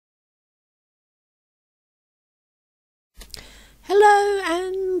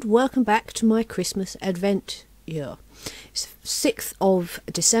and welcome back to my Christmas Advent-ure. It's the 6th of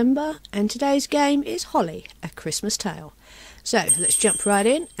December and today's game is Holly, A Christmas Tale. So let's jump right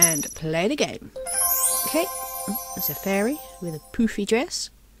in and play the game. Okay, there's a fairy with a poofy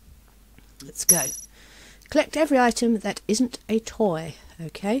dress. Let's go. Collect every item that isn't a toy.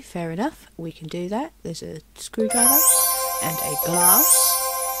 Okay, fair enough, we can do that. There's a screwdriver and a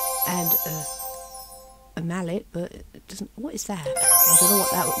glass and a mallet, but it doesn't. What is that? I don't know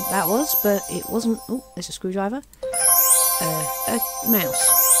what that was, but it wasn't. Oh, there's a screwdriver. A mouse.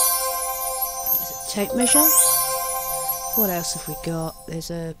 There's a tape measure. What else have we got?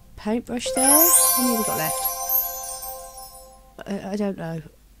 There's a paintbrush there. How many have we got left? I don't know.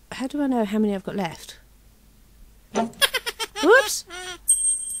 How do I know how many I've got left? Whoops!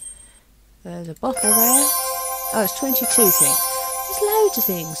 There's a bottle there. Oh, it's 22 things. There's loads of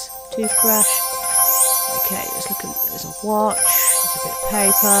things. Toothbrush. Okay, let's look at. There's a watch. There's a bit of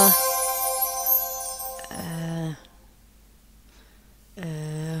paper.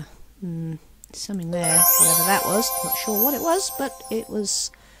 Something there. Whatever that was. Not sure what it was, but it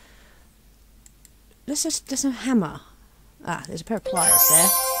was. There's a hammer. Ah, there's a pair of pliers there.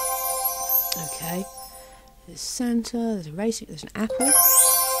 Okay. There's Santa. There's a racing. There's an apple.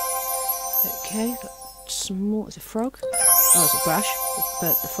 Okay. Got some more. There's a frog. Oh, it's a brush,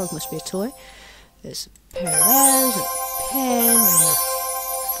 but the frog must be a toy. There's a pair of those, a pen, and a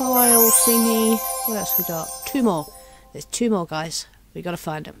file thingy. What else we got? Two more. There's two more, guys. We got to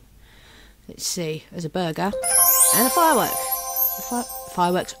find them. Let's see. There's a burger and a firework.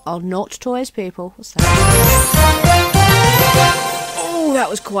 Fireworks are not toys, people. What's that? Oh, that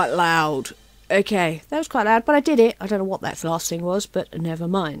was quite loud. Okay, that was quite loud, but I did it. I don't know what that last thing was, but never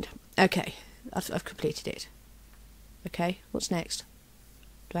mind. Okay, I've completed it. Okay, what's next?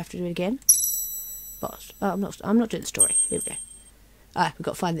 Do I have to do it again? Boss. Oh, I'm not doing the story. Here we go. Ah, we've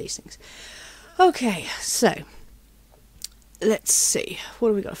got to find these things. Okay, so let's see. What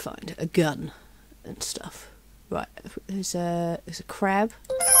have we got to find? A gun and stuff. Right. There's a crab.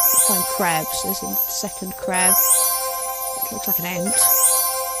 Let's find crabs. There's a second crab. It looks like an ant.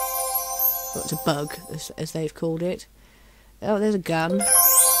 Oh, it's a bug, as they've called it. Oh, there's a gun.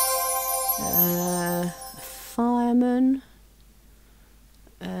 A fireman.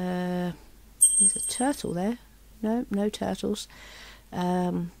 There's a turtle there. No turtles.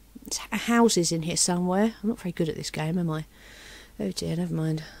 Houses in here somewhere. I'm not very good at this game, am I? Oh dear, never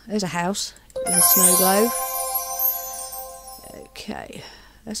mind. There's a house in the snow globe. Okay.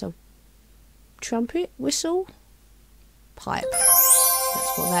 There's a trumpet, whistle, pipe.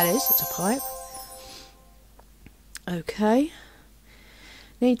 That's what that is. It's a pipe. Okay.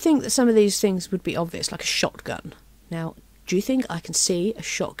 Now you'd think that some of these things would be obvious, like a shotgun. Now, do you think I can see a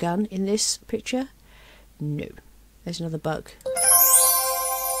shotgun in this picture? No. There's another bug.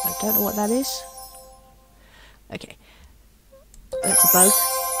 I don't know what that is. Okay. That's a bug.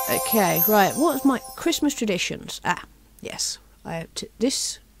 Okay, right. What's my Christmas traditions? Ah, yes.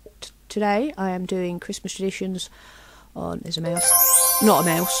 Today I am doing Christmas traditions on... There's a mouse. Not a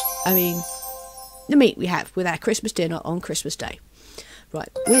mouse. I mean, the meat we have with our Christmas dinner on Christmas Day. Right.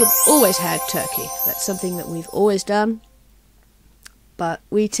 We've always had turkey. That's something that we've always done. But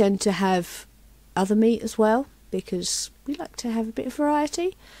we tend to have other meat as well, because we like to have a bit of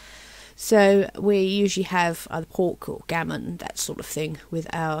variety. So we usually have either pork or gammon, that sort of thing, with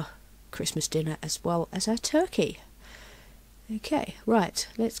our Christmas dinner as well as our turkey. Okay, right,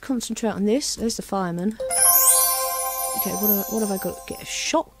 let's concentrate on this. There's the fireman. Okay, what have I got? Get a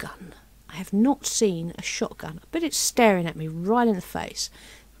shotgun. I have not seen a shotgun, but it's staring at me right in the face.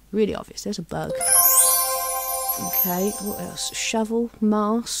 Really obvious. There's a bug. Okay, what else? Shovel,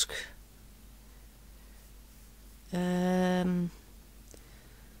 mask.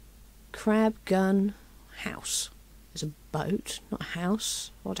 Crab, gun, house. There's a boat, not a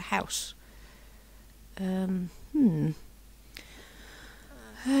house. What a house.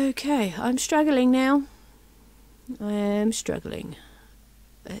 Okay, I'm struggling now. I am struggling.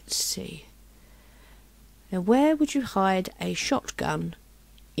 Let's see. Now, where would you hide a shotgun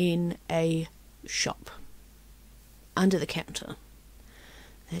in a shop? Under the counter.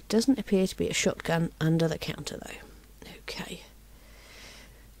 There doesn't appear to be a shotgun under the counter, though. Okay.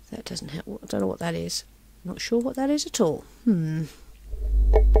 That doesn't help. I don't know what that is. Not sure what that is at all.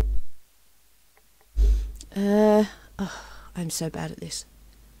 Oh, I'm so bad at this.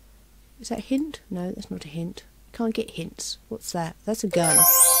 Is that a hint? No, that's not a hint. Can't get hints. What's that? That's a gun.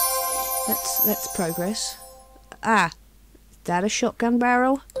 That's progress. Ah, is that a shotgun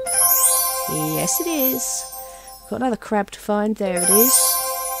barrel? Yes, it is. Got another crab to find. There it is.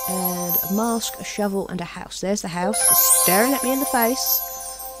 And a mask, a shovel, and a house. There's the house, just staring at me in the face.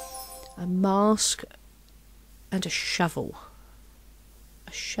 a mask, and a shovel.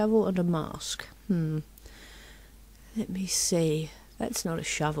 A shovel and a mask. Let me see. That's not a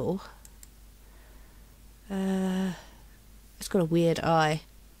shovel. It's got a weird eye.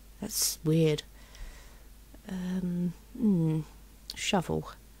 That's weird.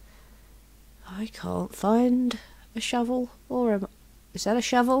 Shovel. I can't find a shovel or a... Is that a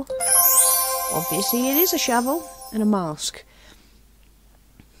shovel? Obviously it is a shovel and a mask.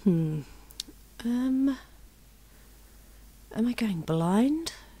 Am I going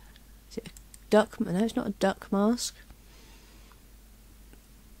blind? Is it a duck? No, it's not a duck mask.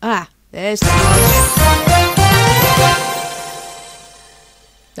 Ah, there's the mask.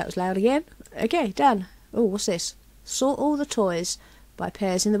 That was loud again. Okay, done. Oh, what's this? Sort all the toys by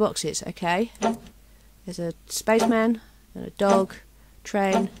pairs in the boxes. Okay. There's a spaceman and a dog,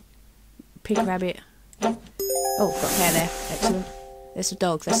 train, pink rabbit. Oh, got hair there. Excellent. There's a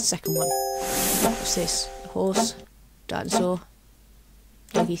dog. That's the second one. What's this? A horse, dinosaur,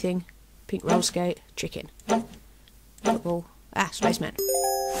 doggy thing, pink roller skate, chicken, football. Ah, spaceman.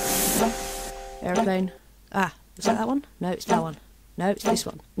 Aeroplane. Ah, was that one? No, it's that one. No, it's this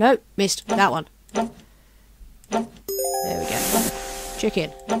one. No, missed. That one. There we go. Chicken.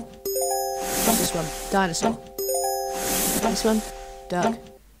 What's this one? Dinosaur. This one? Duck.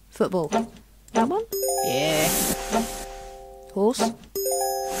 Football. That one? Yeah. Horse.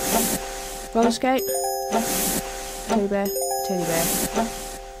 Roller skate. Teddy bear. Teddy bear.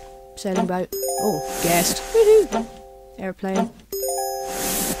 Sailing boat. Oh, guessed. Woohoo! Aeroplane.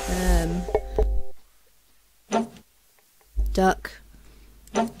 Duck.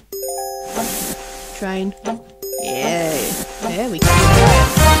 Train. Yeah. There we go.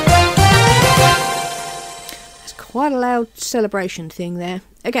 That's quite a loud celebration thing there.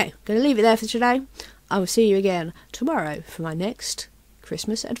 Okay, going to leave it there for today. I will see you again tomorrow for my next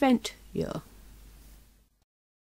Christmas Advent-ure.